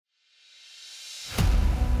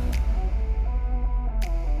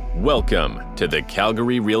Welcome to the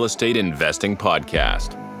Calgary Real Estate Investing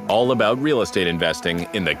Podcast, all about real estate investing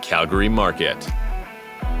in the Calgary market.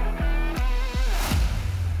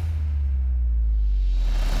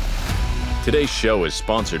 Today's show is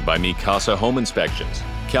sponsored by Mikasa Home Inspections,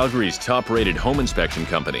 Calgary's top-rated home inspection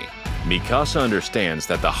company. Mikasa understands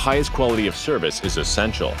that the highest quality of service is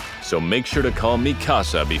essential, so make sure to call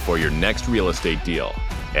Mikasa before your next real estate deal.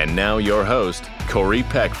 And now your host, Corey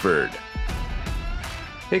Peckford.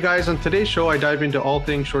 Hey guys, on today's show, I dive into all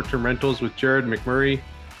things short-term rentals with Jerod McMurray.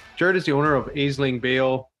 Jerod is the owner of Aisling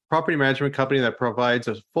Bale, property management company that provides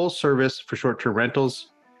a full service for short-term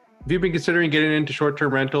rentals. If you've been considering getting into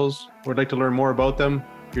short-term rentals or would like to learn more about them,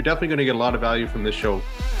 you're definitely going to get a lot of value from this show.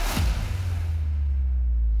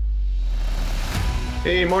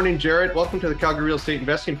 Hey, morning, Jerod. Welcome to the Calgary Real Estate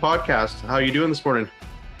Investing Podcast. How are you doing this morning?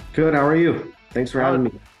 Good. How are you? Thanks for having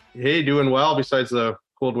me. Hey, doing well besides the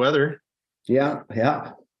cold weather. Yeah.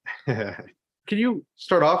 Can you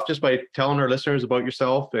start off just by telling our listeners about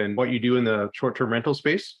yourself and what you do in the short-term rental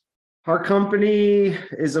space? Our company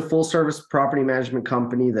is a full-service property management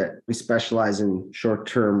company that we specialize in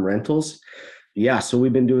short-term rentals. Yeah, so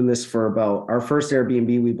we've been doing this for our first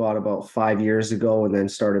Airbnb we bought about 5 years ago and then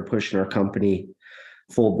started pushing our company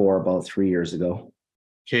full bore about 3 years ago.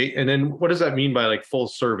 Okay, and then what does that mean by full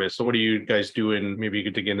service? So what do you guys do? And maybe you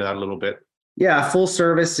could dig into that a little bit. Yeah, full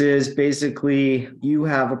service is basically you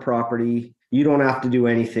have a property, you don't have to do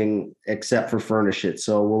anything except for furnish it.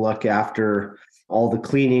 So we'll look after all the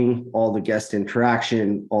cleaning, all the guest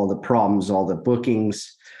interaction, all the problems, all the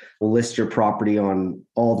bookings. We'll list your property on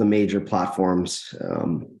all the major platforms,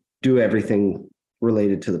 do everything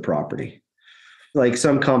related to the property. Like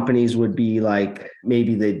some companies would be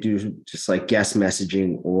maybe they do just guest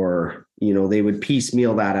messaging or, they would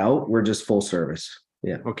piecemeal that out. We're just full service.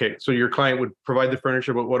 Yeah. Okay. So your client would provide the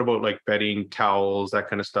furniture, but what about bedding, towels, that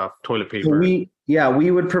kind of stuff, toilet paper? So we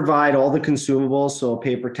would provide all the consumables. So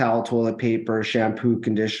paper towel, toilet paper, shampoo,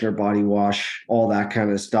 conditioner, body wash, all that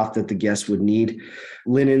kind of stuff that the guests would need.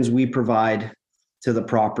 Linens we provide to the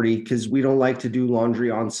property because we don't like to do laundry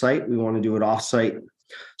on site. We want to do it off site.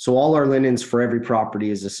 So all our linens for every property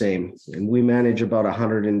is the same. And we manage about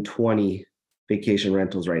 120 vacation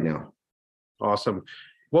rentals right now. Awesome.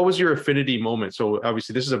 What was your affinity moment? So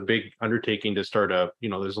obviously this is a big undertaking to start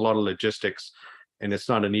there's a lot of logistics and it's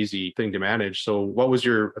not an easy thing to manage. So what was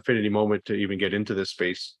your affinity moment to even get into this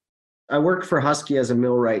space? I worked for Husky as a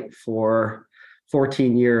millwright for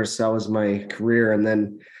 14 years. That was my career. And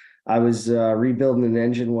then I was rebuilding an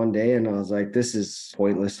engine one day and I was like, this is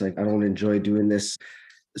pointless. I don't enjoy doing this.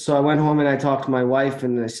 So I went home and I talked to my wife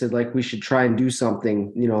and I said, we should try and do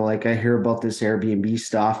something, I hear about this Airbnb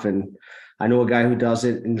stuff and I know a guy who does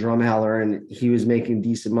it in Drumheller and he was making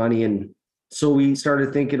decent money. And so we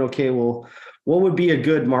started thinking, okay, well, what would be a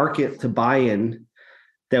good market to buy in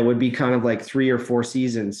that would be kind of 3 or 4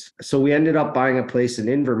 seasons? So we ended up buying a place in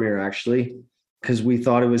Invermere actually, because we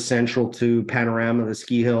thought it was central to Panorama, the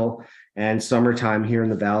ski hill, and summertime here in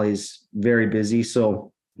the valley is very busy.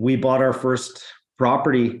 So we bought our first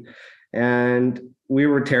property and we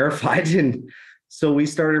were terrified. And so we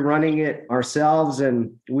started running it ourselves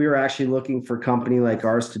and we were actually looking for a company like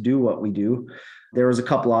ours to do what we do. There was a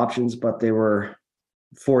couple options, but they were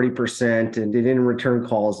 40% and they didn't return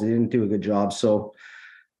calls. They didn't do a good job. So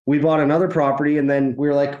we bought another property and then we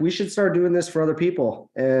were like, we should start doing this for other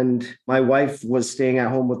people. And my wife was staying at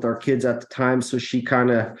home with our kids at the time. So she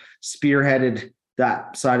kind of spearheaded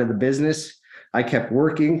that side of the business. I kept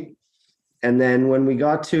working. And then when we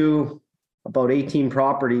got to about 18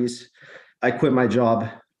 properties, I quit my job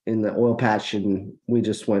in the oil patch and we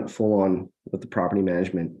just went full on with the property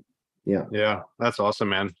management. Yeah. Yeah. That's awesome,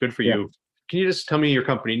 man. Good for you. Can you just tell me your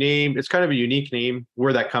company name? It's kind of a unique name,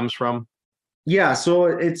 where that comes from. Yeah. So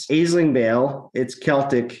it's Aisling Bale. It's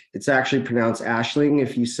Celtic. It's actually pronounced Ashling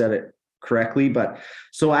if you said it correctly. But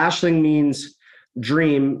so Ashling means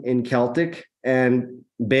dream in Celtic and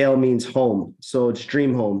Bale means home. So it's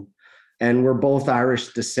dream home. And we're both Irish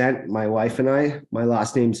descent, my wife and I. My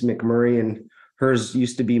last name's McMurray and hers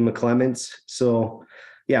used to be McClements. So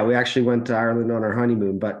yeah, we actually went to Ireland on our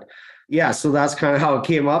honeymoon. But yeah, so that's kind of how it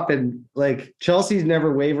came up. And Chelsea's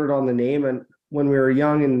never wavered on the name. And when we were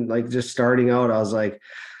young and just starting out, I was like,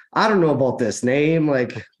 I don't know about this name.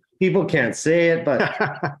 People can't say it, but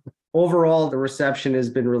overall the reception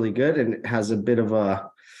has been really good and it has a bit of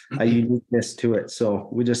a uniqueness to it. So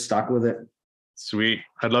we just stuck with it. Sweet.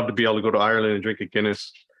 I'd love to be able to go to Ireland and drink a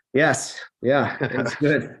Guinness. Yes. Yeah. It's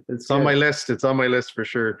good. It's on my list. It's on my list for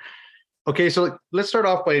sure. Okay. So let's start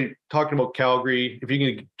off by talking about Calgary. If you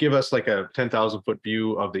can give us a 10,000 foot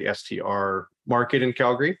view of the STR market in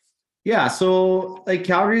Calgary. Yeah, so like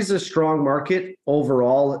Calgary is a strong market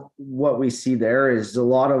overall. What we see there is a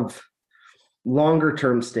lot of longer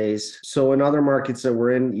term stays. So in other markets that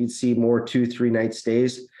we're in, you'd see more 2, 3 night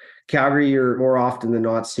stays. Calgary, you're more often than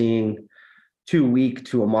not seeing 2 week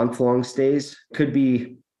to a month long stays. Could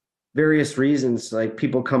be various reasons, like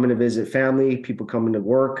people coming to visit family, people coming to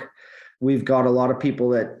work. We've got a lot of people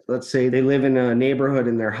that, let's say, they live in a neighborhood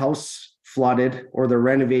and their house flooded, or they're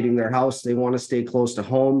renovating their house. They want to stay close to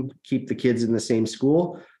home, keep the kids in the same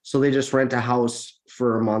school. So they just rent a house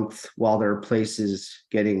for a month while their place is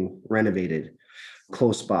getting renovated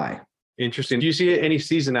close by. Interesting. Do you see any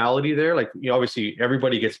seasonality there? Like, obviously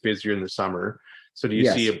everybody gets busier in the summer. So do you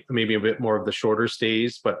Yes. see maybe a bit more of the shorter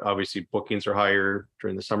stays, but obviously bookings are higher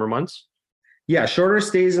during the summer months? Yeah, shorter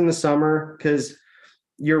stays in the summer because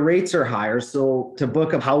your rates are higher. So to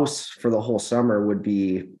book a house for the whole summer would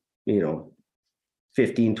be,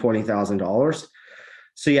 $15,000-$20,000.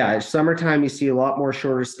 So yeah, summertime you see a lot more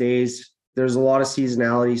shorter stays. There's a lot of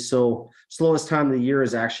seasonality. So slowest time of the year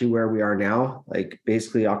is actually where we are now. Like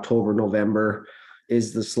basically October, November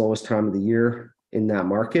is the slowest time of the year in that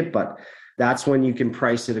market. But that's when you can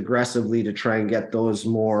price it aggressively to try and get those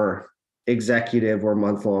more executive or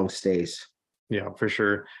month-long stays. Yeah, for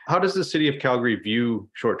sure. How does the city of Calgary view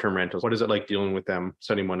short-term rentals? What is it like dealing with them,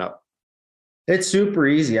 setting one up? It's super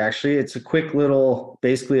easy, actually. It's a quick little,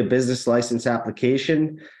 basically a business license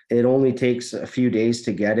application. It only takes a few days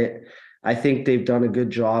to get it. I think they've done a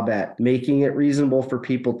good job at making it reasonable for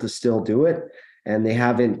people to still do it. And they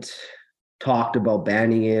haven't talked about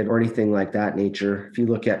banning it or anything like that nature. If you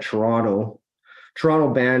look at Toronto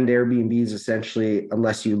banned Airbnbs essentially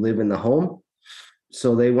unless you live in the home.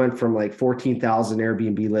 So they went from like 14,000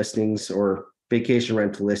 Airbnb listings or vacation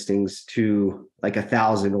rental listings to like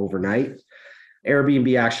 1,000 overnight.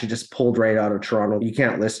 Airbnb actually just pulled right out of Toronto. You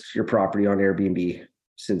can't list your property on Airbnb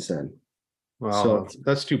since then. Wow, So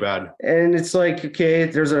that's too bad. and it's like, okay,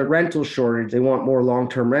 there's a rental shortage. They want more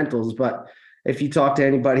long-term rentals, but if you talk to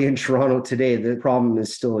anybody in Toronto today, the problem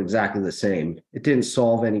is still exactly the same. It didn't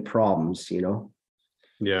solve any problems,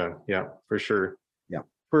 Yeah, for sure. Yeah.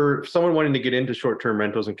 For someone wanting to get into short-term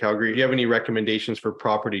rentals in Calgary, do you have any recommendations for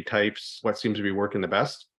property types? What seems to be working the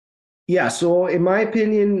best? Yeah, so in my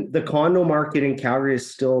opinion, the condo market in Calgary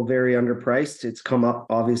is still very underpriced. It's come up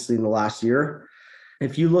obviously in the last year.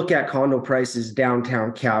 If you look at condo prices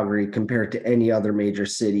downtown Calgary compared to any other major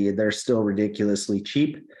city, they're still ridiculously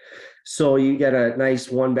cheap. So you get a nice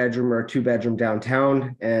 1 bedroom or 2 bedroom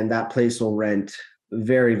downtown, and that place will rent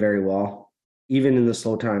very, very well, even in the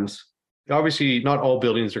slow times. Obviously, not all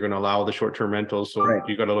buildings are going to allow the short-term rentals, so Right.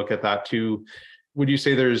 you got to look at that too. Would you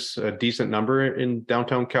say there's a decent number in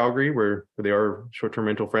downtown Calgary where they are short-term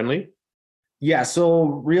rental friendly? Yeah,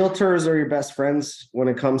 so realtors are your best friends when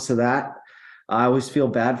it comes to that. I always feel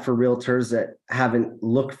bad for realtors that haven't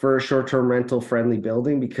looked for a short-term rental friendly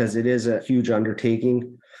building because it is a huge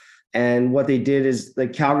undertaking. And what they did is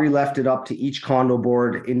like Calgary left it up to each condo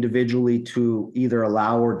board individually to either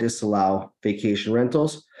allow or disallow vacation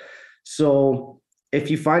rentals. So if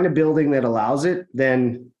you find a building that allows it,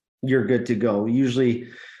 then you're good to go. Usually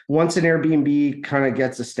once an Airbnb kind of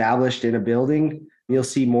gets established in a building, you'll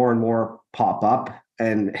see more and more pop up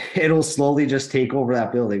and it'll slowly just take over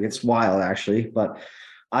that building. It's wild actually, but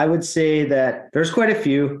I would say that there's quite a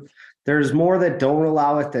few. There's more that don't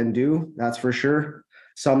allow it than do, that's for sure.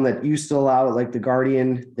 Some that used to allow it, like the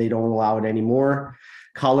Guardian, they don't allow it anymore.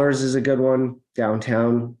 Colors is a good one.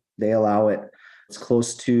 Downtown, they allow it. It's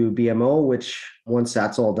close to BMO, which once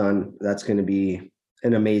that's all done, that's going to be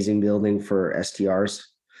an amazing building for STRs.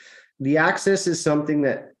 The access is something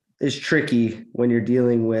that is tricky when you're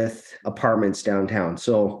dealing with apartments downtown.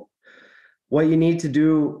 So what you need to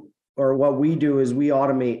do, or what we do, is we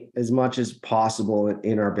automate as much as possible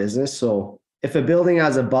in our business. So if a building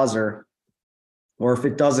has a buzzer, or if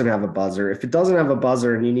it doesn't have a buzzer,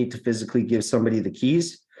 and you need to physically give somebody the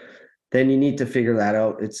keys, then you need to figure that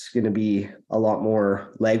out. It's going to be a lot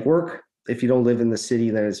more legwork. If you don't live in the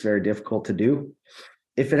city, then it's very difficult to do.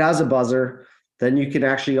 If it has a buzzer, then you can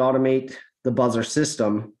actually automate the buzzer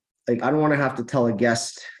system. Like I don't want to have to tell a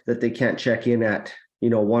guest that they can't check in at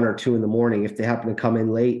 1 or 2 in the morning if they happen to come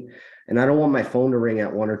in late. And I don't want my phone to ring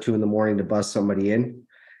at 1 or 2 in the morning to buzz somebody in.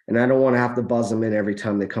 And I don't want to have to buzz them in every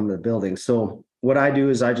time they come to the building. So what I do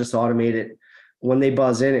is I just automate it. When they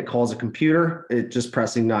buzz in, it calls a computer. It's just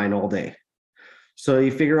pressing 9 all day. So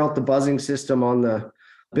you figure out the buzzing system on the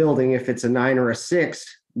building. If it's a 9 or a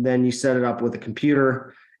 6, then you set it up with a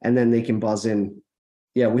computer and then they can buzz in.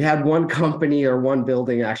 Yeah, we had one company or one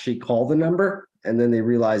building actually call the number and then they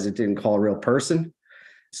realized it didn't call a real person.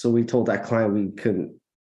 So we told that client we couldn't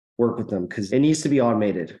work with them because it needs to be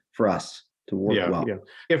automated for us to work well. Yeah.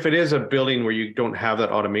 If it is a building where you don't have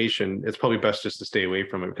that automation, it's probably best just to stay away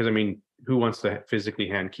from it. Because I mean, who wants to physically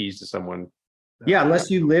hand keys to someone? Yeah, unless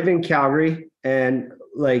you live in Calgary, and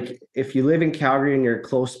like if you live in Calgary and you're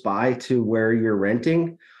close by to where you're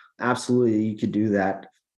renting, absolutely you could do that.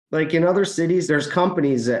 Like in other cities, there's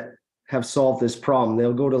companies that have solved this problem.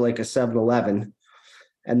 They'll go to like a 7-Eleven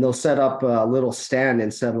and they'll set up a little stand in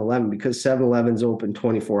 7-Eleven because 7-Eleven's open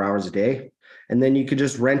 24 hours a day. And then you could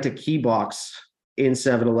just rent a key box in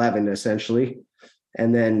 7-Eleven essentially.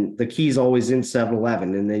 And then the key's always in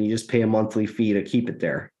 7-Eleven, and then you just pay a monthly fee to keep it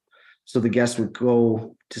there. So the guests would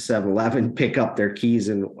go to 7-Eleven, pick up their keys,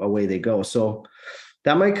 and away they go. So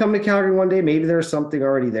that might come to Calgary one day. Maybe there's something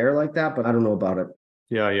already there like that, but I don't know about it.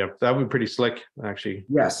 Yeah. That would be pretty slick, actually.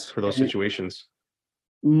 Yes. For those situations.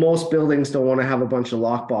 Most buildings don't want to have a bunch of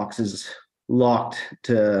lock boxes locked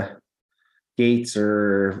to gates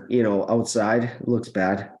or, outside. It looks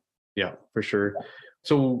bad. Yeah, for sure.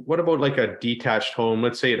 So what about like a detached home?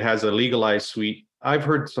 Let's say it has a legalized suite. I've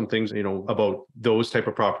heard some things, about those type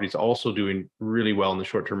of properties also doing really well in the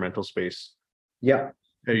short-term rental space. Yeah.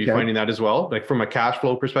 Are you finding that as well? Like from a cash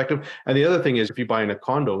flow perspective? And the other thing is if you buy in a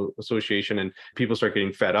condo association and people start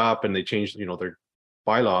getting fed up and they change, their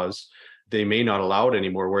bylaws, they may not allow it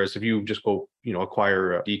anymore. Whereas if you just go,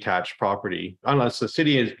 acquire a detached property, unless the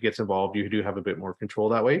city gets involved, you do have a bit more control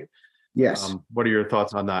that way. Yes. What are your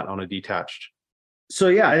thoughts on that, on a detached? So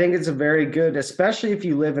yeah, I think it's a very good, especially if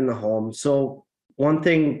you live in the home. So one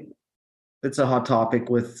thing that's a hot topic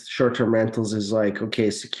with short-term rentals is like, okay,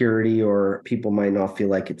 security, or people might not feel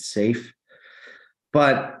like it's safe.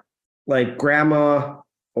 But like grandma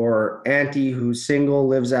or auntie who's single,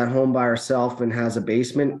 lives at home by herself and has a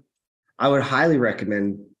basement, I would highly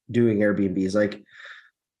recommend doing Airbnbs. Like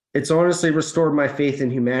it's honestly restored my faith in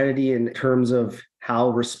humanity in terms of how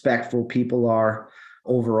respectful people are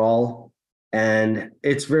overall. And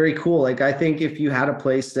it's very cool. Like I think if you had a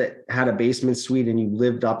place that had a basement suite and you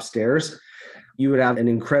lived upstairs, you would have an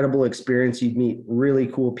incredible experience. You'd meet really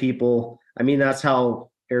cool people. I mean, that's how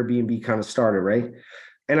Airbnb kind of started, right?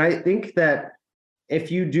 And I think that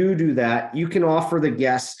if you do that, you can offer the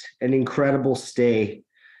guest an incredible stay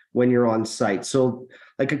when you're on site. So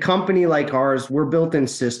like a company like ours, we're built in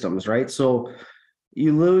systems, right? So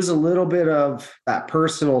you lose a little bit of that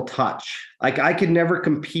personal touch. Like I could never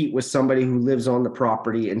compete with somebody who lives on the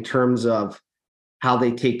property in terms of how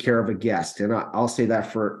they take care of a guest. And I'll say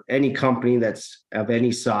that for any company that's of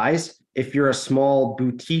any size. If you're a small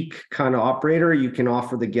boutique kind of operator, you can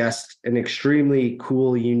offer the guest an extremely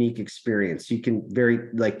cool, unique experience. You can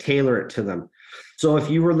tailor it to them. So if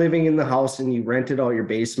you were living in the house and you rented out your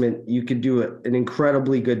basement, you could do an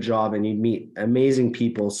incredibly good job and you'd meet amazing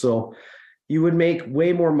people. So you would make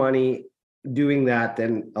way more money doing that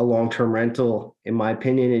than a long-term rental, in my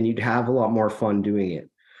opinion, and you'd have a lot more fun doing it.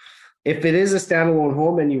 If it is a standalone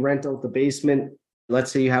home and you rent out the basement,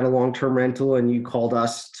 let's say you had a long-term rental and you called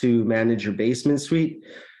us to manage your basement suite,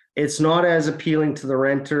 it's not as appealing to the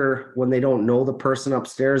renter when they don't know the person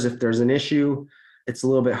upstairs. If there's an issue, it's a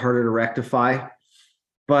little bit harder to rectify.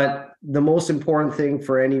 But the most important thing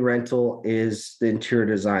for any rental is the interior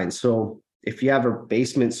design. So if you have a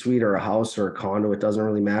basement suite or a house or a condo, it doesn't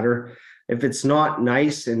really matter. If it's not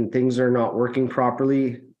nice and things are not working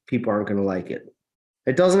properly, people aren't going to like it.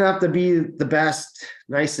 It doesn't have to be the best,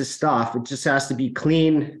 nicest stuff. It just has to be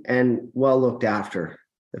clean and well looked after,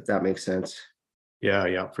 if that makes sense.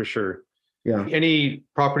 Yeah, for sure. Yeah. Any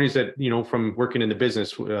properties that, from working in the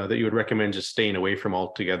business that you would recommend just staying away from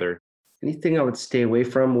altogether? Anything I would stay away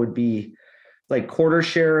from would be like quarter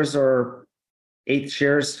shares or eighth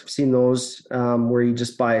shares. I've seen those where you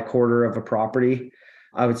just buy a quarter of a property.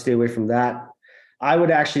 I would stay away from that. I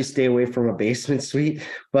would actually stay away from a basement suite,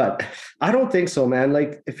 but I don't think so, man.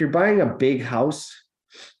 Like if you're buying a big house,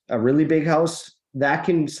 a really big house, that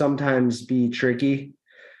can sometimes be tricky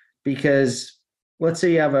because let's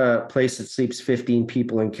say you have a place that sleeps 15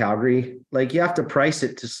 people in Calgary, like you have to price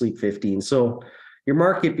it to sleep 15. So your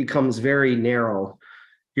market becomes very narrow.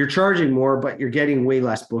 You're charging more, but you're getting way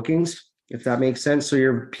less bookings, if that makes sense. So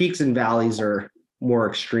your peaks and valleys are more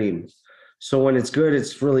extreme. So when it's good,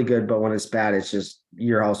 it's really good. But when it's bad, it's just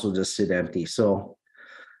your house will just sit empty. So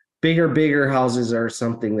bigger houses are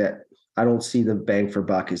something that I don't see the bang for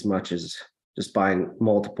buck as much as just buying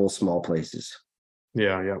multiple small places.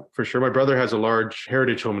 Yeah, for sure. My brother has a large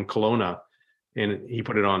heritage home in Kelowna and he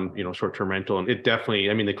put it on, short-term rental. And it definitely,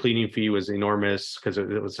 the cleaning fee was enormous because it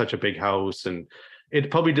was such a big house. And it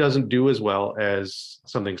probably doesn't do as well as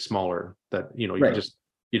something smaller that, Right.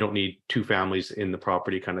 you don't need two families in the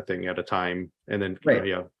property kind of thing at a time. And then, Right.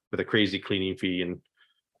 with a crazy cleaning fee. And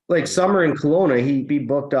Like summer in Kelowna, he'd be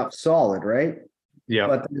booked up solid, right? Yeah,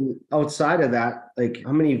 But then outside of that, like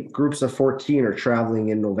how many groups of 14 are traveling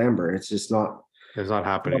in November? It's just it's not not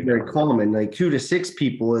happening very now. common. Like 2 to 6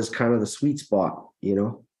 people is kind of the sweet spot, you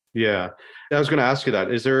know? Yeah. I was going to ask you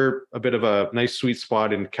that. Is there a bit of a nice sweet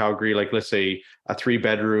spot in Calgary, like let's say a 3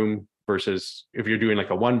 bedroom versus if you're doing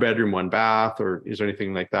like a 1 bedroom, 1 bath, or is there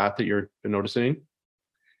anything like that that you're noticing?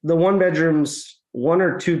 The 1 bedrooms, 1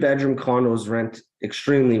 or 2 bedroom condos rent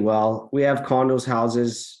extremely well. We have condos,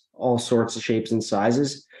 houses, all sorts of shapes and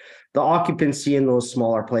sizes. The occupancy in those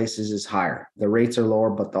smaller places is higher. The rates are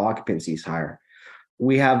lower, but the occupancy is higher.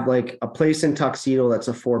 We have like a place in Tuxedo that's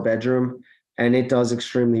a 4 bedroom and it does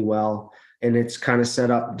extremely well. And it's kind of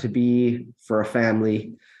set up to be for a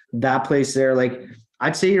family. That place there, like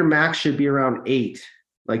I'd say your max should be around 8,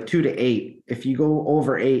 like 2 to 8. If you go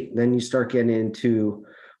over 8, then you start getting into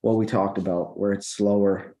what we talked about, where it's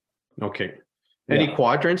slower. Okay. Any Yeah.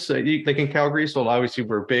 quadrants like in Calgary? So obviously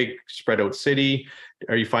we're a big spread out city.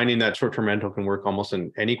 Are you finding that short-term rental can work almost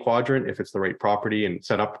in any quadrant if it's the right property and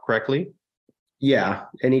set up correctly? Yeah.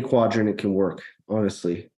 Any quadrant it can work,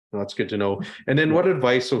 honestly. Well, that's good to know. And then what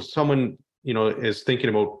advice, so someone, is thinking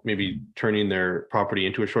about maybe turning their property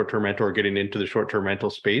into a short-term rental or getting into the short-term rental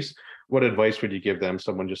space, what advice would you give them,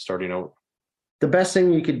 someone just starting out? The best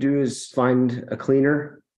thing you could do is find a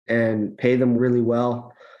cleaner and pay them really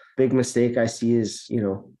well. Big mistake I see is,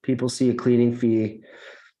 people see a cleaning fee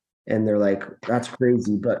and they're like, that's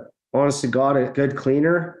crazy. But honest to God, a good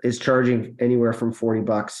cleaner is charging anywhere from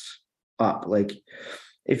 $40 up. Like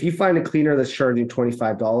if you find a cleaner that's charging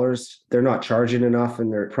 $25, they're not charging enough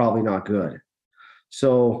and they're probably not good.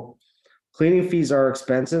 So cleaning fees are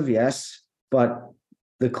expensive, yes, but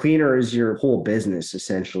the cleaner is your whole business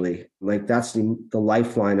essentially. Like that's the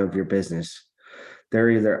lifeline of your business.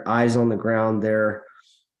 They're either eyes on the ground there,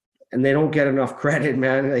 and they don't get enough credit,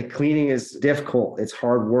 man. Like cleaning is difficult. It's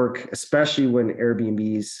hard work, especially when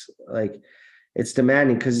Airbnbs, like it's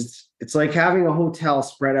demanding because it's like having a hotel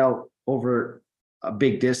spread out over a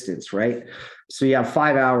big distance, right? So you have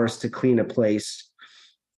 5 hours to clean a place.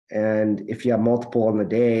 And if you have multiple on the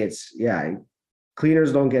day,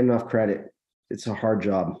 cleaners don't get enough credit. It's a hard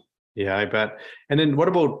job. Yeah, I bet. And then what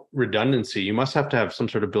about redundancy? You must have to have some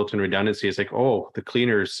sort of built-in redundancy. It's like, oh, the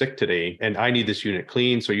cleaner is sick today and I need this unit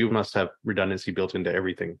clean. So you must have redundancy built into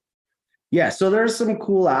everything. Yeah, so there's some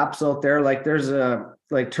cool apps out there. Like there's a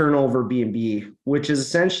like Turnover B&B, which is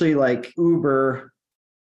essentially like Uber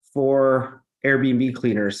for Airbnb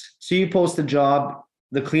cleaners. So you post a job,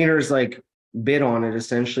 the cleaners like bid on it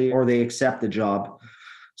essentially, or they accept the job.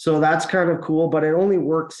 So that's kind of cool, but it only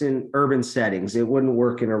works in urban settings. It wouldn't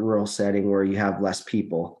work in a rural setting where you have less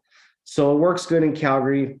people. So it works good in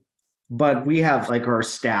Calgary, but we have like our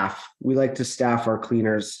staff. We like to staff our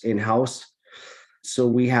cleaners in-house. So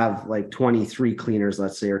we have like 23 cleaners,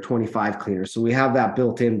 let's say, or 25 cleaners. So we have that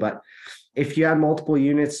built in. But if you had multiple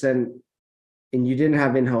units and you didn't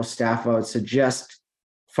have in-house staff, I would suggest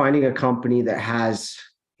finding a company that has,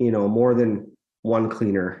 more than one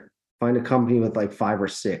cleaner. Find a company with like 5 or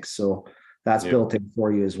 6. So that's built in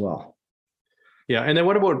for you as well. Yeah. And then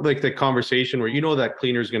what about like the conversation where that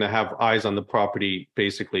cleaner is going to have eyes on the property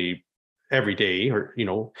basically every day, or,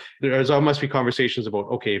 there's must be conversations about,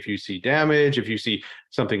 okay, if you see damage, if you see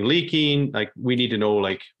something leaking, like we need to know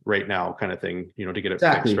like right now kind of thing, to get it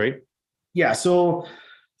fixed, right? Yeah. So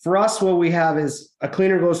for us, what we have is a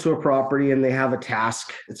cleaner goes to a property and they have a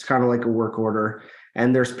task. It's kind of like a work order.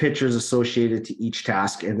 And there's pictures associated to each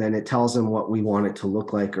task. And then it tells them what we want it to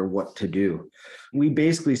look like or what to do. We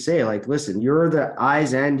basically say like, listen, you're the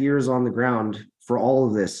eyes and ears on the ground for all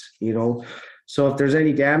of this, So if there's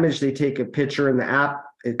any damage, they take a picture in the app,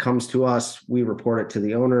 it comes to us, we report it to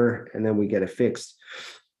the owner, and then we get it fixed.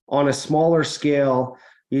 On a smaller scale,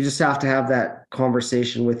 you just have to have that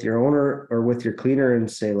conversation with your owner or with your cleaner and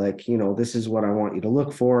say like, this is what I want you to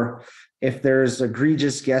look for. If there's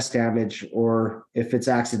egregious guest damage or if it's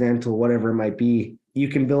accidental, whatever it might be, you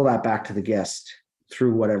can bill that back to the guest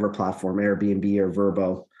through whatever platform, Airbnb or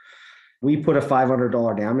Vrbo. We put a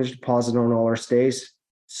 $500 damage deposit on all our stays.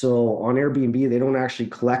 So on Airbnb, they don't actually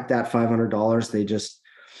collect that $500.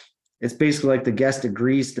 It's basically like the guest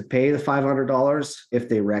agrees to pay the $500 if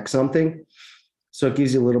they wreck something. So it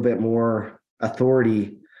gives you a little bit more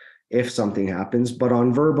authority if something happens. But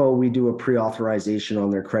on Vrbo, we do a pre-authorization on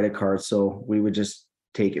their credit card. So we would just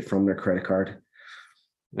take it from their credit card.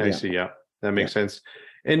 I see. Yeah, that makes sense.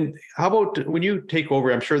 And how about when you take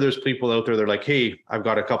over? I'm sure there's people out there that are like, hey, I've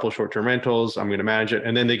got a couple of short-term rentals, I'm going to manage it.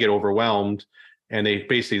 And then they get overwhelmed And they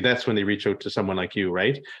basically, that's when they reach out to someone like you,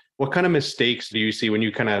 right? What kind of mistakes do you see when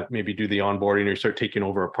you kind of maybe do the onboarding or start taking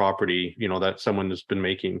over a property, that someone has been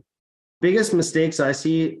making? Biggest mistakes I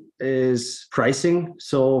see is pricing.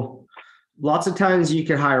 So lots of times you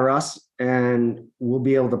can hire us and we'll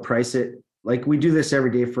be able to price it. Like we do this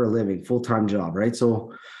every day for a living, full-time job, right?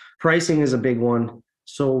 So pricing is a big one.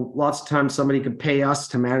 So lots of times somebody could pay us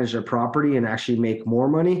to manage their property and actually make more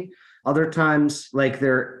money. Other times, like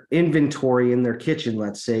their inventory in their kitchen,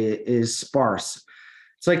 let's say, is sparse.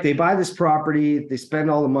 It's like they buy this property, they spend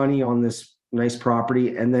all the money on this nice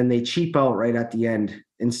property, and then they cheap out right at the end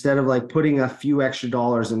instead of like putting a few extra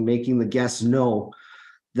dollars and making the guests know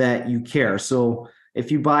that you care. So if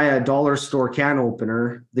you buy a dollar store can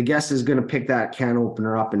opener, the guest is going to pick that can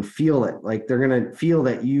opener up and feel it. Like they're going to feel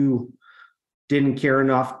that you didn't care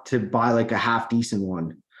enough to buy like a half decent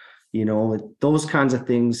one. Those kinds of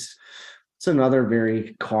things. It's another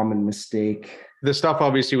very common mistake. The stuff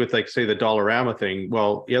obviously with like, say, the Dollarama thing.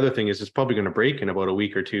 Well, the other thing is it's probably going to break in about a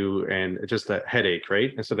week or two, and it's just a headache,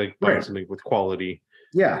 right? Instead of buying something with quality.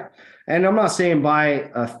 Yeah. And I'm not saying buy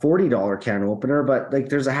a $40 can opener, but like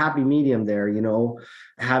there's a happy medium there,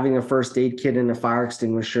 having a first aid kit and a fire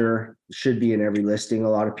extinguisher should be in every listing. A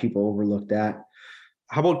lot of people overlook that.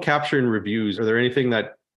 How about capturing reviews? Are there anything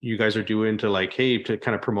that you guys are doing to like, hey, to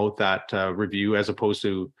kind of promote that review as opposed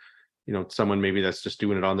to, someone maybe that's just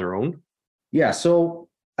doing it on their own? Yeah. So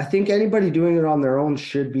I think anybody doing it on their own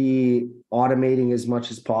should be automating as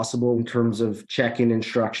much as possible in terms of check-in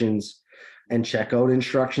instructions and checkout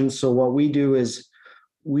instructions. So what we do is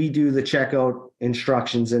we do the checkout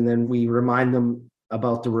instructions and then we remind them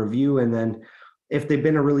about the review. And then if they've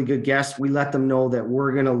been a really good guest, we let them know that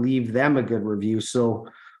we're going to leave them a good review. So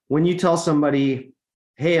when you tell somebody,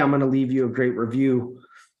 hey, I'm going to leave you a great review,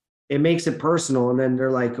 it makes it personal. And then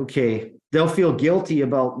they're like, okay, they'll feel guilty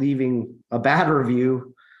about leaving a bad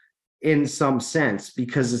review in some sense,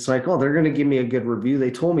 because it's like, oh, they're going to give me a good review.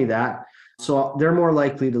 They told me that. So they're more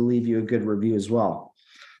likely to leave you a good review as well.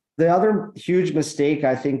 The other huge mistake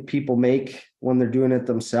I think people make when they're doing it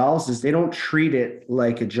themselves is they don't treat it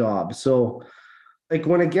like a job. So like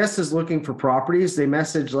when a guest is looking for properties, they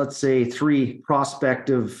message, let's say, 3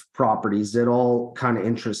 prospective properties that all kind of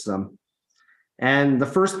interest them. And the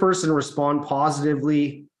first person to respond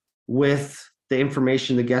positively with the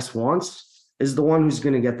information the guest wants is the one who's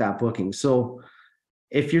going to get that booking. So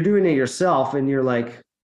if you're doing it yourself and you're like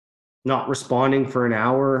not responding for an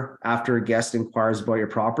hour after a guest inquires about your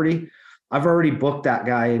property, I've already booked that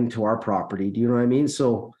guy into our property. Do you know what I mean?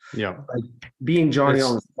 So yeah, like being Johnny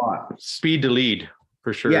on the spot. Speed to lead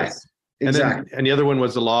for sure. Yes, exactly. And the other one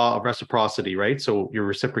was the law of reciprocity, right? So you're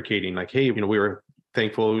reciprocating like, hey, we were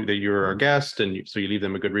thankful that you're our guest, and so you leave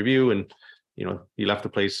them a good review, and you left the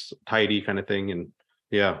place tidy kind of thing. And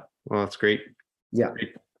yeah, well, that's great. Yeah.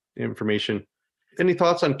 Great information. Any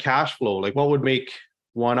thoughts on cash flow? Like what would make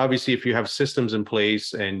one, obviously if you have systems in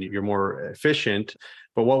place and you're more efficient,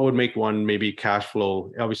 but what would make one maybe cash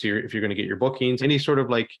flow? Obviously, if you're going to get your bookings, any sort of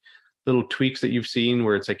like little tweaks that you've seen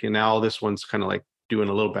where it's like, now this one's kind of like doing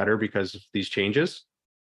a little better because of these changes?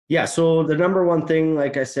 Yeah. So the number one thing,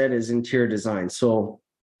 like I said, is interior design. So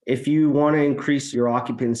if you want to increase your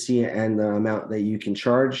occupancy and the amount that you can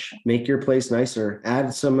charge, make your place nicer,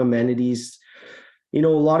 add some amenities. A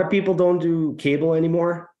lot of people don't do cable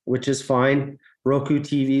anymore, which is fine. Roku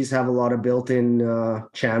TVs have a lot of built-in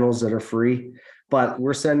channels that are free, but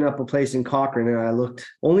we're setting up a place in Cochrane and I looked,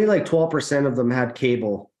 only like 12% of them had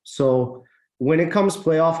cable. So when it comes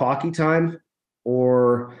playoff hockey time,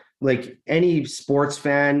 or like any sports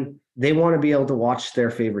fan, they want to be able to watch their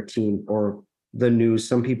favorite team or the news.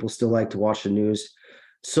 Some people still like to watch the news.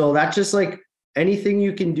 So that's just like anything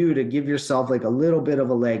you can do to give yourself like a little bit of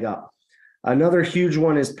a leg up. Another huge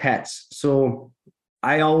one is pets. So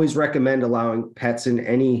I always recommend allowing pets in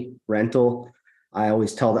any rental. I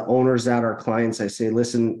always tell the owners that, our clients, I say,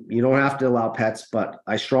 listen, you don't have to allow pets, but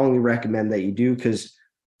I strongly recommend that you do, because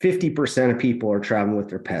 50% of people are traveling with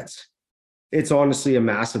their pets. It's honestly a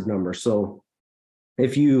massive number. So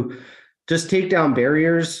if you just take down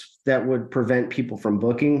barriers that would prevent people from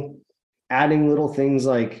booking, adding little things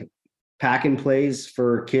like pack and plays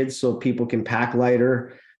for kids so people can pack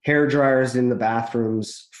lighter, hair dryers in the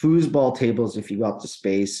bathrooms, foosball tables if you got the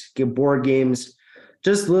space, get board games,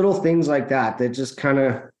 just little things like that just kind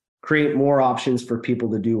of create more options for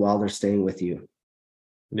people to do while they're staying with you.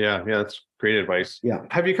 Yeah, that's great advice. Yeah.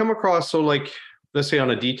 Have you come across, so like, let's say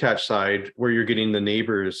on a detached side where you're getting the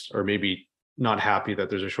neighbors are maybe not happy that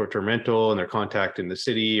there's a short-term rental and they're contacting the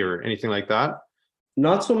city or anything like that?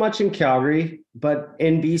 Not so much in Calgary, but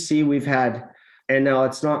in BC we've had, and now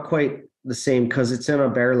it's not quite the same because it's in a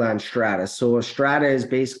Bearland strata. So a strata is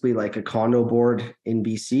basically like a condo board in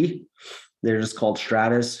BC. They're just called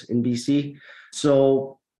stratas in BC.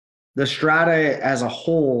 So the strata as a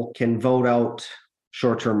whole can vote out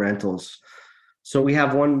short-term rentals. So we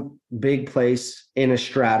have one big place in a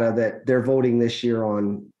strata that they're voting this year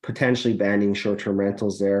on potentially banning short-term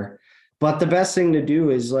rentals there. But the best thing to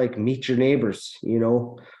do is like meet your neighbors.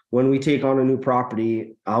 When we take on a new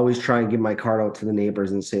property, I always try and give my card out to the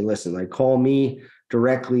neighbors and say, listen, like call me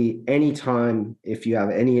directly anytime if you have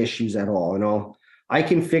any issues at all. And I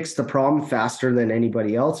can fix the problem faster than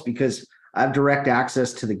anybody else because I have direct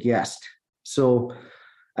access to the guest. So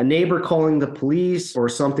a neighbor calling the police or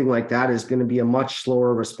something like that is going to be a much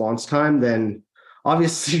slower response time than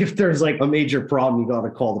obviously if there's like a major problem, you got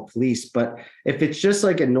to call the police. But if it's just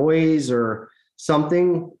like a noise or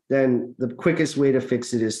something, then the quickest way to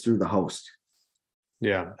fix it is through the host.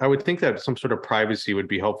 Yeah, I would think that some sort of privacy would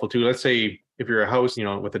be helpful too. Let's say if you're a house,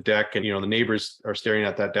 with a deck and, the neighbors are staring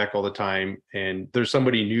at that deck all the time and there's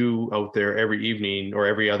somebody new out there every evening or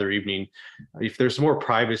every other evening, if there's more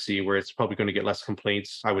privacy where it's probably going to get less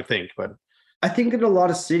complaints, I would think. But I think in a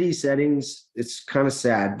lot of city settings, it's kind of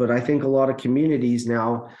sad, but I think a lot of communities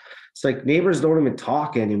now, it's like neighbors don't even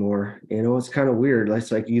talk anymore. It's kind of weird.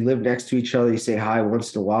 It's like you live next to each other, you say hi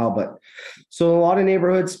once in a while. But so a lot of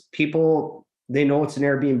neighborhoods, people, they know it's an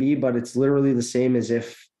Airbnb, but it's literally the same as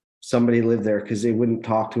if somebody lived there because they wouldn't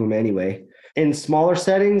talk to them anyway. In smaller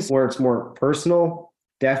settings where it's more personal,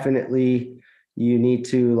 definitely you need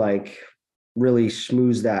to like really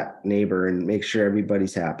schmooze that neighbor and make sure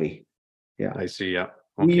everybody's happy. Yeah. I see. Yeah.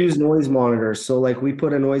 Okay. We use noise monitors. So like we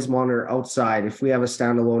put a noise monitor outside. If we have a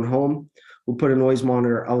standalone home, we put a noise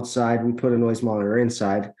monitor outside. We put a noise monitor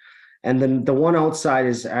inside. And then the one outside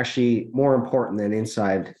is actually more important than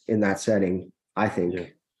inside in that setting, I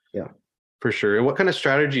think. Yeah. For sure. And what kind of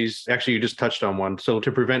strategies, actually, you just touched on one. So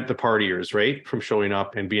to prevent the partiers, right, from showing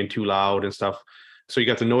up and being too loud and stuff. So you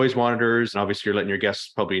got the noise monitors, and obviously you're letting your guests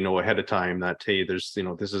probably know ahead of time that, hey, there's,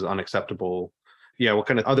 this is unacceptable. Yeah. What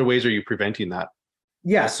kind of other ways are you preventing that?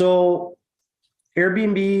 Yeah. So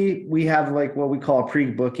Airbnb, we have like what we call a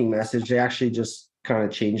pre-booking message. They actually just kind of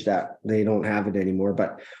changed that. They don't have it anymore.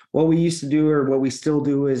 But what we used to do, or what we still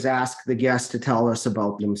do, is ask the guests to tell us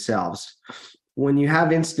about themselves. When you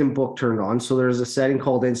have Instant Book turned on, so there's a setting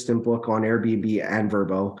called Instant Book on Airbnb and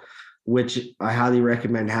Vrbo, which I highly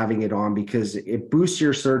recommend having it on because it boosts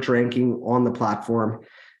your search ranking on the platform.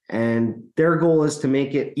 And their goal is to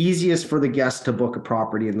make it easiest for the guest to book a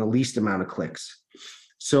property in the least amount of clicks.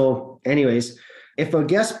 So anyways, if a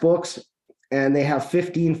guest books and they have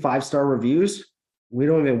 15 5-star reviews, we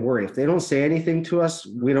don't even worry. If they don't say anything to us,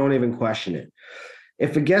 we don't even question it.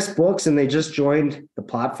 If a guest books and they just joined the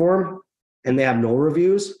platform and they have no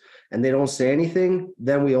reviews and they don't say anything,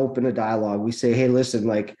 then we open a dialogue. We say, hey, listen,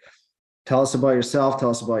 like, tell us about yourself, tell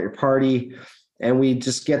us about your party. And we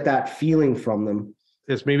just get that feeling from them.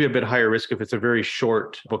 It's maybe a bit higher risk if it's a very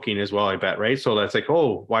short booking as well, I bet, right? So that's like,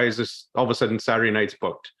 oh, why is this all of a sudden Saturday night's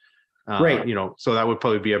booked? Right. So that would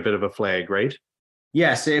probably be a bit of a flag, right?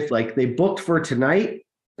 Yes. If like they booked for tonight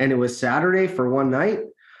and it was Saturday for one night,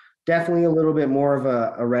 definitely a little bit more of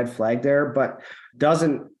a red flag there, but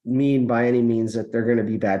doesn't mean by any means that they're going to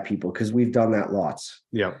be bad people because we've done that lots.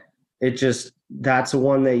 Yeah. That's a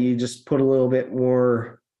one that you just put a little bit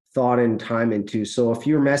more thought and time into. So if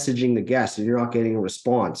you're messaging the guest and you're not getting a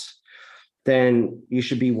response, then you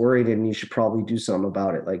should be worried and you should probably do something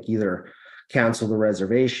about it, like either cancel the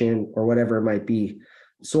reservation or whatever it might be.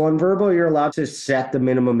 So on Vrbo, you're allowed to set the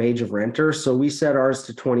minimum age of renter. So we set ours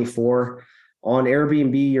to 24. On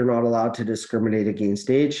Airbnb, you're not allowed to discriminate against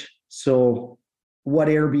age. So what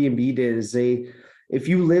Airbnb did is if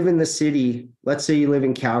you live in the city, let's say you live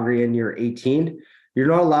in Calgary and you're 18, you're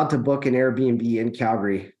not allowed to book an Airbnb in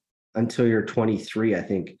Calgary until you're 23, I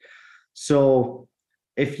think. So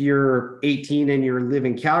if you're 18 and you live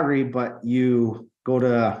in Calgary, but you go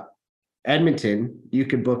to Edmonton, you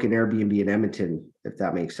could book an Airbnb in Edmonton, if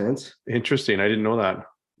that makes sense. Interesting. I didn't know that.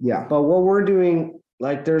 Yeah. But what we're doing,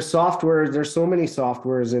 like there's so many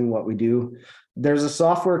softwares in what we do. There's a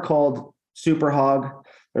software called Superhog.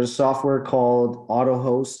 There's a software called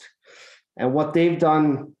AutoHost. And what they've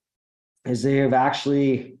done is they have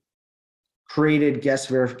actually created guest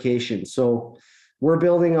verification. So we're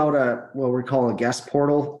building out what we call a guest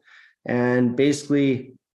portal. And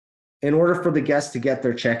basically, in order for the guests to get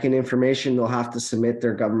their check-in information, they'll have to submit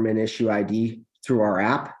their government issue ID through our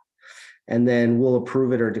app, and then we'll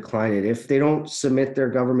approve it or decline it. If they don't submit their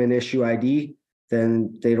government issue ID,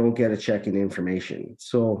 then they don't get a check-in information.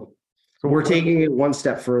 So we're taking it one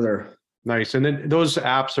step further. Nice. And then those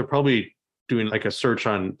apps are probably doing like a search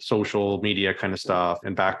on social media kind of stuff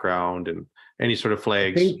and background and any sort of I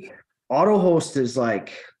flags? think AutoHost is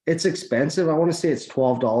like, it's expensive. I want to say it's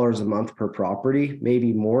 $12 a month per property,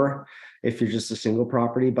 maybe more if you're just a single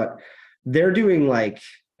property, but they're doing like,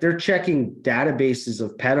 they're checking databases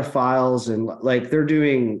of pedophiles and like they're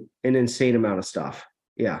doing an insane amount of stuff.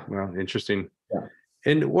 Yeah. Wow, interesting. Yeah.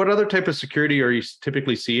 And what other type of security are you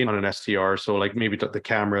typically seeing on an STR? So like maybe the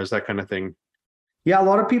cameras, that kind of thing. Yeah, a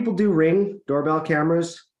lot of people do Ring doorbell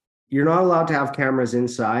cameras. You're not allowed to have cameras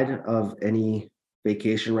inside of any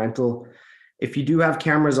vacation rental. If you do have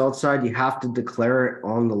cameras outside, you have to declare it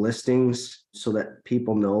on the listings so that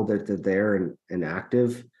people know that they're there and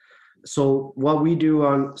active. So what we do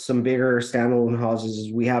on some bigger standalone houses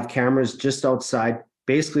is we have cameras just outside,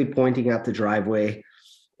 basically pointing at the driveway.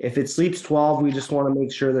 If it sleeps 12, we just want to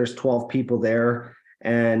make sure there's 12 people there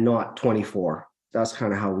and not 24. That's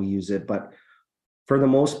kind of how we use it. But for the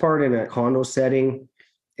most part, in a condo setting,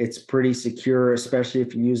 it's pretty secure, especially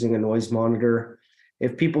if you're using a noise monitor.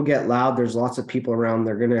 If people get loud, there's lots of people around,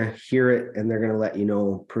 they're going to hear it and they're going to let you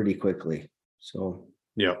know pretty quickly. So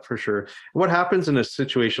yeah, for sure. What happens in a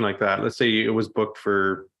situation like that? Let's say it was booked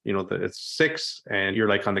for, it's 6 and you're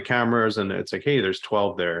like on the cameras and it's like, hey, there's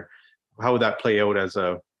 12 there. How would that play out as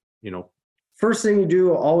a, First thing you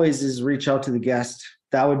do always is reach out to the guest.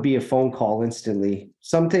 That would be a phone call instantly.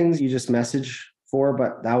 Some things you just message for,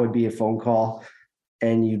 but that would be a phone call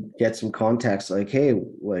and you get some context like, hey,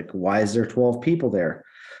 like, why is there 12 people there?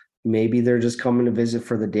 Maybe they're just coming to visit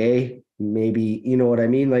for the day. Maybe, you know what I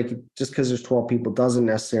mean? Like just because there's 12 people doesn't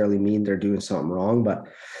necessarily mean they're doing something wrong, but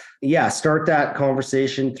yeah, start that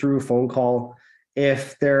conversation through a phone call.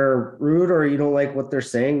 If they're rude or you don't like what they're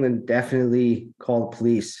saying, then definitely call the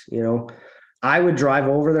police. I would drive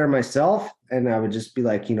over there myself and I would just be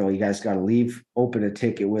like, you guys got to leave, open a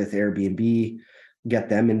ticket with Airbnb, get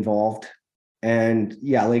them involved. And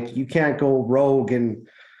yeah, like you can't go rogue and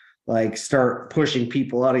like start pushing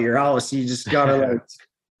people out of your house. You just got to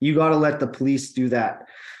you got to let the police do that.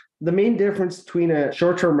 The main difference between a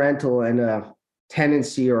short-term rental and a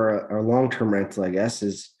tenancy or a long-term rental, I guess,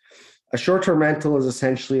 is a short-term rental is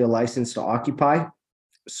essentially a license to occupy.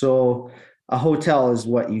 So a hotel is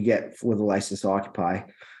what you get with a license to occupy.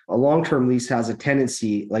 A long-term lease has a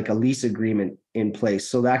tenancy, like a lease agreement in place.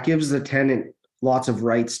 So that gives the tenant lots of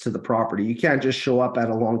rights to the property. You can't just show up at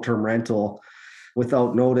a long-term rental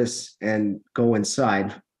without notice and go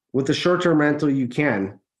inside. With a short-term rental, you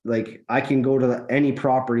can. Like I can go to any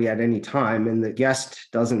property at any time and the guest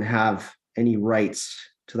doesn't have any rights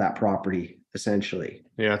to that property, essentially.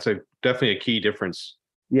 Yeah, it's definitely a key difference.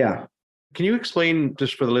 Yeah. Can you explain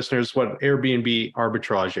just for the listeners what Airbnb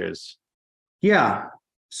arbitrage is? Yeah.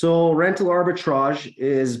 So rental arbitrage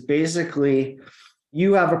is basically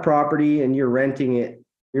you have a property and you're renting it.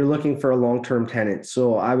 You're looking for a long-term tenant.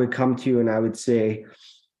 So I would come to you and I would say,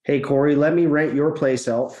 hey, Corey, let me rent your place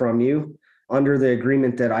out from you under the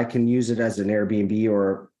agreement that I can use it as an Airbnb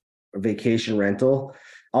or a vacation rental.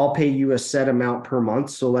 I'll pay you a set amount per month.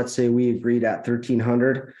 So let's say we agreed at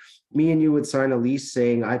 $1,300. Me and you would sign a lease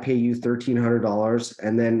saying I pay you $1,300.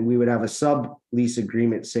 And then we would have a sub-lease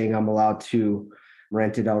agreement saying I'm allowed to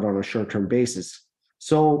rent it out on a short-term basis.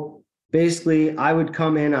 So basically I would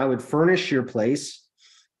come in, I would furnish your place,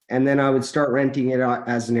 and then I would start renting it out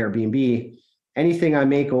as an Airbnb. Anything I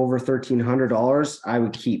make over $1,300, I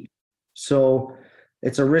would keep. So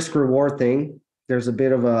it's a risk reward thing. There's a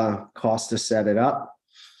bit of a cost to set it up.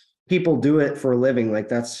 People do it for a living. Like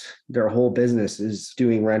that's their whole business is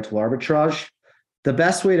doing rental arbitrage. The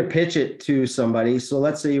best way to pitch it to somebody. So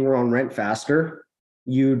let's say you were on Rent Faster.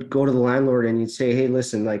 You'd go to the landlord and you'd say, hey,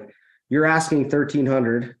 listen, like you're asking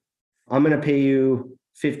 $1,300. I'm going to pay you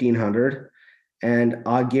 $1,500 and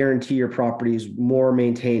I guarantee your property is more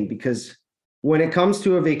maintained, because when it comes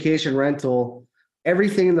to a vacation rental,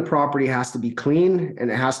 everything in the property has to be clean and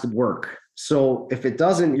it has to work. So if it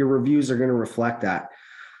doesn't, your reviews are going to reflect that.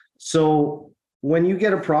 So when you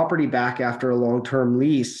get a property back after a long-term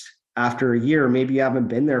lease, after a year, maybe you haven't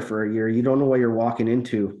been there for a year, you don't know what you're walking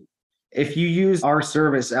into. If you use our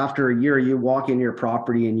service after a year, you walk in your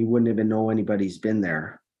property and you wouldn't even know anybody's been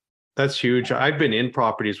there. That's huge. I've been in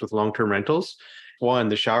properties with long-term rentals. One,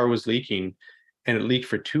 the shower was leaking and it leaked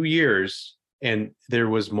for 2 years and there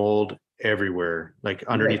was mold everywhere, like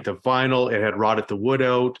underneath the vinyl. It had rotted the wood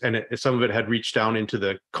out and some of it had reached down into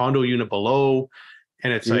the condo unit below.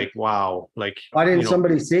 And it's like, wow, like, why didn't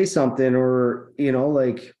somebody say something? Or,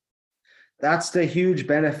 like that's the huge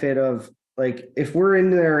benefit of like, if we're in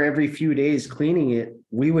there every few days cleaning it,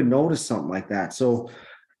 we would notice something like that. So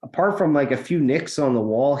apart from like a few nicks on the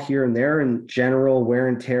wall here and there and general wear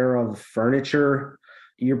and tear of furniture,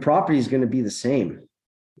 your property is going to be the same,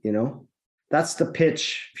 you know? That's the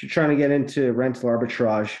pitch. If you're trying to get into rental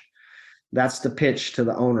arbitrage, that's the pitch to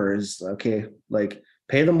the owner is, okay, like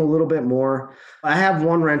pay them a little bit more. I have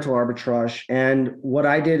one rental arbitrage, and what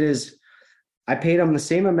I did is I paid them the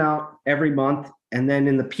same amount every month. And then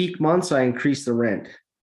in the peak months, I increased the rent.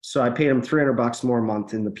 So I paid them $300 more a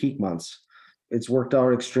month in the peak months. It's worked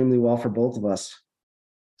out extremely well for both of us.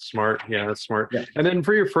 Smart. Yeah, that's smart. Yeah. And then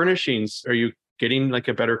for your furnishings, are you getting like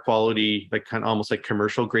a better quality, like kind of almost like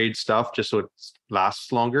commercial grade stuff just so it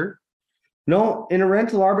lasts longer? No, in a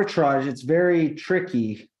rental arbitrage, it's very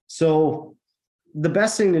tricky. So the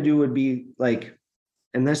best thing to do would be like,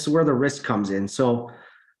 and this is where the risk comes in. So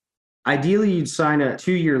ideally, you'd sign a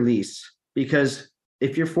 2-year lease, because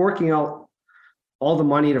if you're forking out all the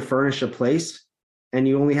money to furnish a place and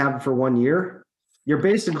you only have it for 1 year, you're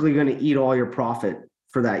basically going to eat all your profit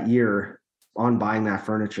for that year on buying that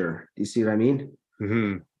furniture. Do you see what I mean?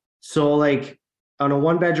 Mm-hmm. So like on a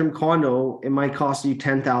 1-bedroom condo, it might cost you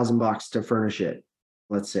 $10,000 to furnish it.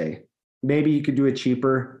 Let's say maybe you could do it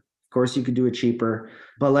cheaper. Of course you could do it cheaper,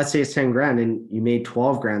 but let's say it's 10 grand and you made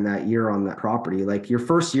 12 grand that year on that property. Like your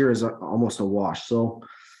first year is almost a wash. So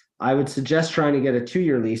I would suggest trying to get a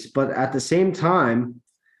 2-year lease, but at the same time,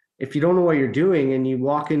 if you don't know what you're doing and you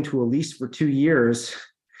walk into a lease for 2 years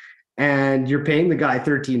and you're paying the guy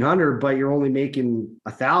 $1,300, but you're only making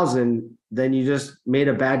 $1,000, then you just made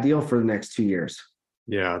a bad deal for the next 2 years.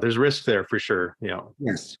 Yeah, there's risk there for sure. Yeah.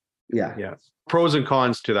 Yes. Yeah. Yeah. Pros and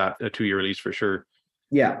cons to that, a 2-year lease for sure.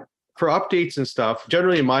 Yeah. For updates and stuff,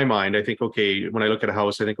 generally in my mind, I think, okay, when I look at a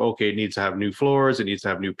house, I think, okay, it needs to have new floors, it needs to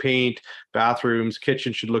have new paint, bathrooms,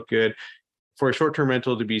 kitchen should look good. For a short-term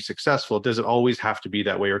rental to be successful, does it always have to be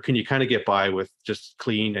that way? Or can you kind of get by with just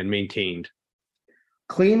clean and maintained?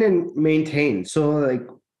 Clean and maintained. So like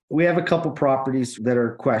we have a couple properties that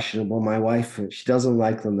are questionable. My wife, she doesn't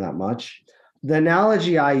like them that much. The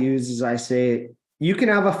analogy I use is I say, you can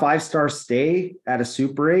have a 5-star stay at a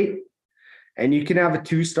Super 8 and you can have a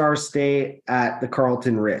 2-star stay at the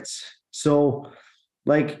Carlton Ritz. So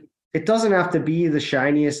like, it doesn't have to be the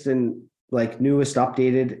shiniest and like newest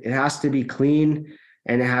updated. It has to be clean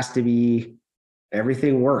and it has to be,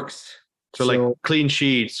 everything works. So like clean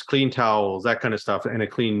sheets, clean towels, that kind of stuff, and a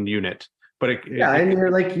clean unit. But and you're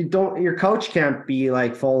like, your couch can't be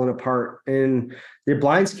like falling apart and your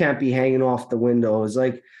blinds can't be hanging off the windows.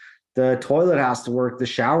 Like the toilet has to work, the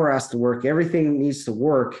shower has to work, everything needs to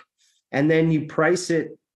work. And then you price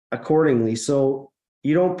it accordingly. So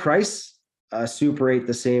you don't price a Super 8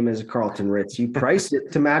 the same as a Carlton Ritz. You price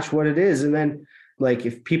it to match what it is. And then like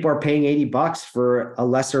if people are paying $80 for a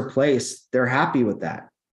lesser place, they're happy with that.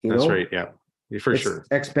 That's right. Yeah, for sure.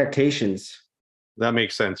 Expectations. That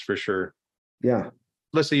makes sense for sure. Yeah.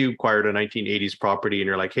 Let's say you acquired a 1980s property and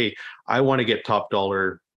you're like, hey, I want to get top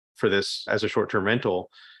dollar for this as a short-term rental.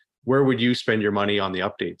 Where would you spend your money on the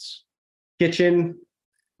updates? Kitchen,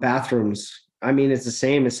 bathrooms. I mean, it's the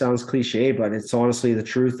same. It sounds cliche, but it's honestly the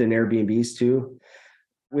truth in Airbnbs too.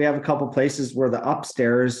 We have a couple places where the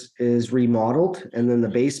upstairs is remodeled and then the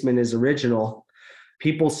basement is original.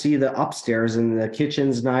 People see the upstairs and the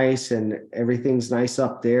kitchen's nice and everything's nice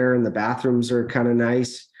up there and the bathrooms are kind of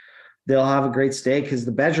nice. They'll have a great stay because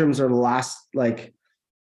the bedrooms are the last, like,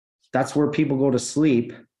 that's where people go to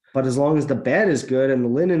sleep. But as long as the bed is good and the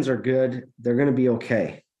linens are good, they're going to be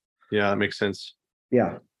okay. Yeah, that makes sense.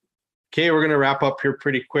 Yeah. Okay, we're going to wrap up here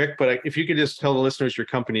pretty quick, but if you could just tell the listeners your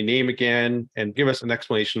company name again and give us an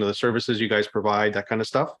explanation of the services you guys provide, that kind of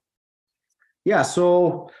stuff. Yeah,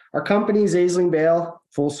 so our company is Aisling Bale,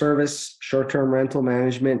 full service short-term rental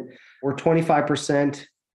management. We're 25%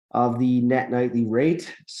 of the net nightly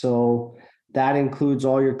rate. So that includes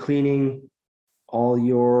all your cleaning, all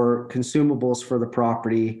your consumables for the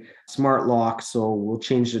property, smart locks. So we'll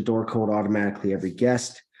change the door code automatically every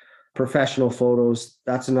guest. Professional photos.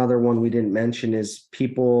 That's another one we didn't mention is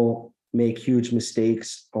people make huge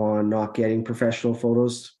mistakes on not getting professional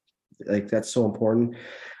photos. Like that's so important.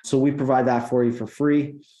 So we provide that for you for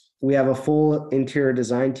free. We have a full interior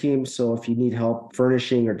design team. So if you need help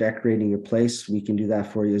furnishing or decorating your place, we can do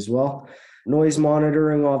that for you as well. Noise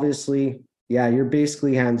monitoring, obviously. Yeah, you're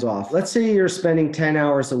basically hands off. Let's say you're spending 10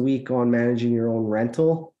 hours a week on managing your own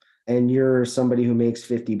rental and you're somebody who makes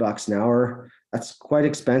 $50 an hour. That's quite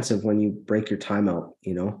expensive when you break your time out,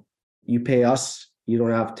 you know. You pay us, you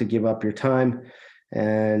don't have to give up your time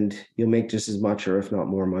and you'll make just as much or if not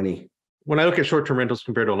more money. When I look at short-term rentals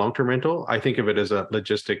compared to a long-term rental, I think of it as a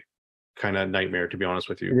logistic kind of nightmare, to be honest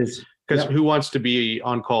with you. It is. Because who wants to be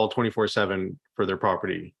on call 24/7 for their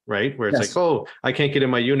property, right? Where it's like, oh, I can't get in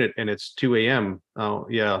my unit and it's 2 a.m. Oh,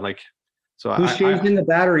 yeah, like So Who's changing the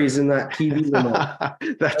batteries in that TV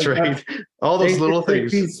remote? That's right. All those little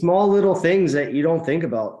things. These small little things that you don't think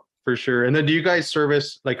about. For sure. And then do you guys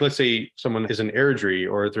service, like, let's say someone is in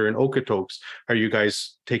Airdrie or they're in Okotoks, are you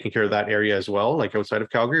guys taking care of that area as well, like outside of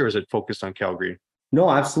Calgary, or is it focused on Calgary? No,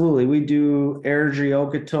 absolutely. We do Airdrie,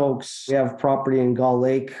 Okotoks. We have property in Gull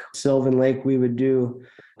Lake, Sylvan Lake. We would do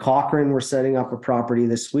Cochrane. We're setting up a property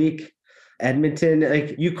this week. Edmonton,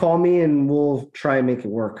 like, you call me and we'll try and make it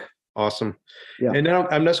work. Awesome. Yeah. And now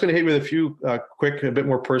I'm just going to hit you with a few a bit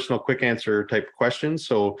more personal, quick answer type questions.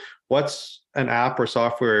 So what's an app or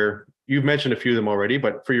software? You've mentioned a few of them already,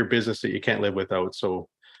 but for your business that you can't live without. So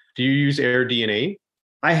do you use AirDNA?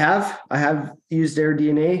 I have used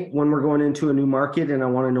AirDNA when we're going into a new market and I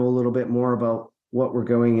want to know a little bit more about what we're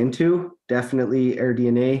going into. Definitely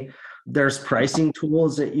AirDNA. There's pricing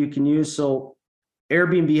tools that you can use. So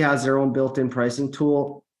Airbnb has their own built-in pricing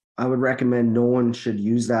tool. I would recommend no one should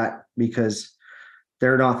use that because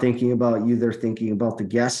they're not thinking about you. They're thinking about the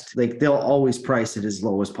guest. Like, they'll always price it as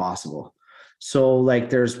low as possible. So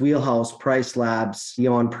like there's Wheelhouse, Price Labs,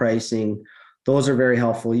 Beyond Pricing. Those are very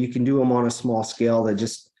helpful. You can do them on a small scale that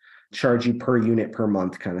just charge you per unit per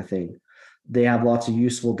month kind of thing. They have lots of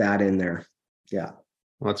useful data in there. Yeah.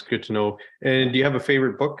 Well, that's good to know. And do you have a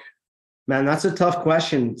favorite book? Man, that's a tough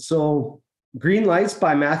question. So Green Lights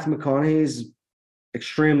by Matthew McConaughey is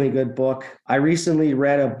extremely good book. I recently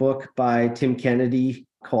read a book by Tim Kennedy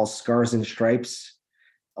called Scars and Stripes.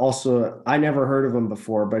 Also, I never heard of him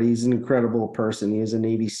before, but he's an incredible person. He is a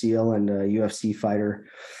Navy SEAL and a UFC fighter.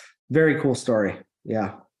 Very cool story.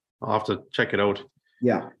 Yeah. I'll have to check it out.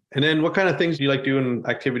 Yeah. And then what kind of things do you like doing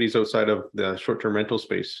activities outside of the short-term rental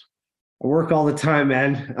space? I work all the time,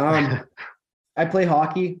 man. I play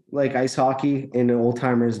hockey, like ice hockey in an old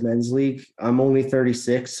timers men's league. I'm only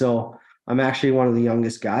 36, so I'm actually one of the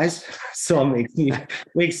youngest guys. So it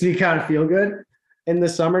makes me kind of feel good. In the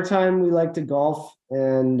summertime, we like to golf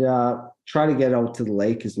and try to get out to the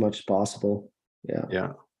lake as much as possible. Yeah.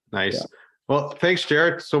 Yeah. Nice. Yeah. Well, thanks,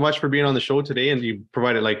 Jerod, so much for being on the show today. And you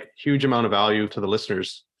provided like huge amount of value to the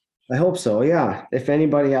listeners. I hope so. Yeah. If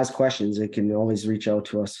anybody has questions, they can always reach out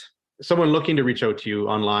to us. Someone looking to reach out to you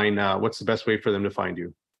online, what's the best way for them to find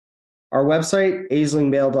you? Our website,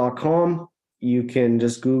 aislingbale.com. You can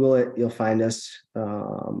just Google it. You'll find us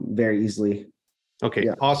very easily. Okay,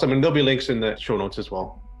 yeah. Awesome. And there'll be links in the show notes as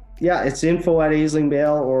well. Yeah, it's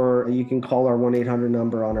info@aislingbale, or you can call our 1-800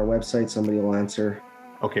 number on our website. Somebody will answer.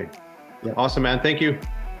 Okay. Yeah. Awesome, man. Thank you.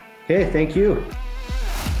 Okay, thank you.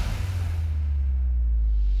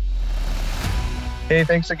 Hey,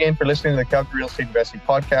 thanks again for listening to the Calgary Real Estate Investing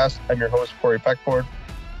Podcast. I'm your host, Corey Peckford.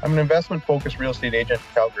 I'm an investment-focused real estate agent in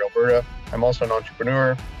Calgary, Alberta. I'm also an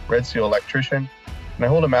entrepreneur, Red Seal electrician, and I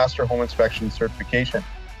hold a Master Home Inspection certification.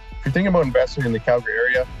 If you're thinking about investing in the Calgary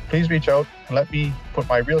area, please reach out and let me put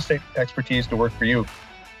my real estate expertise to work for you.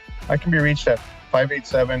 I can be reached at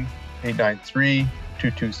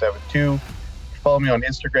 587-893-2272. Follow me on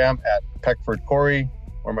Instagram at PeckfordCorey,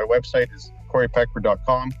 or my website is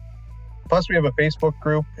CoreyPeckford.com. Plus, we have a Facebook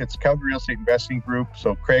group. It's Calgary Real Estate Investing Group,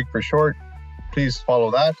 so Craig for short. Please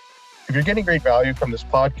follow that. If you're getting great value from this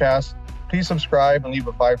podcast, please subscribe and leave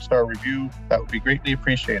a 5-star review. That would be greatly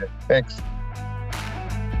appreciated. Thanks.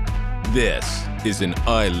 This is an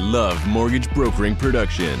I Love Mortgage Brokering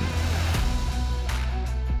production.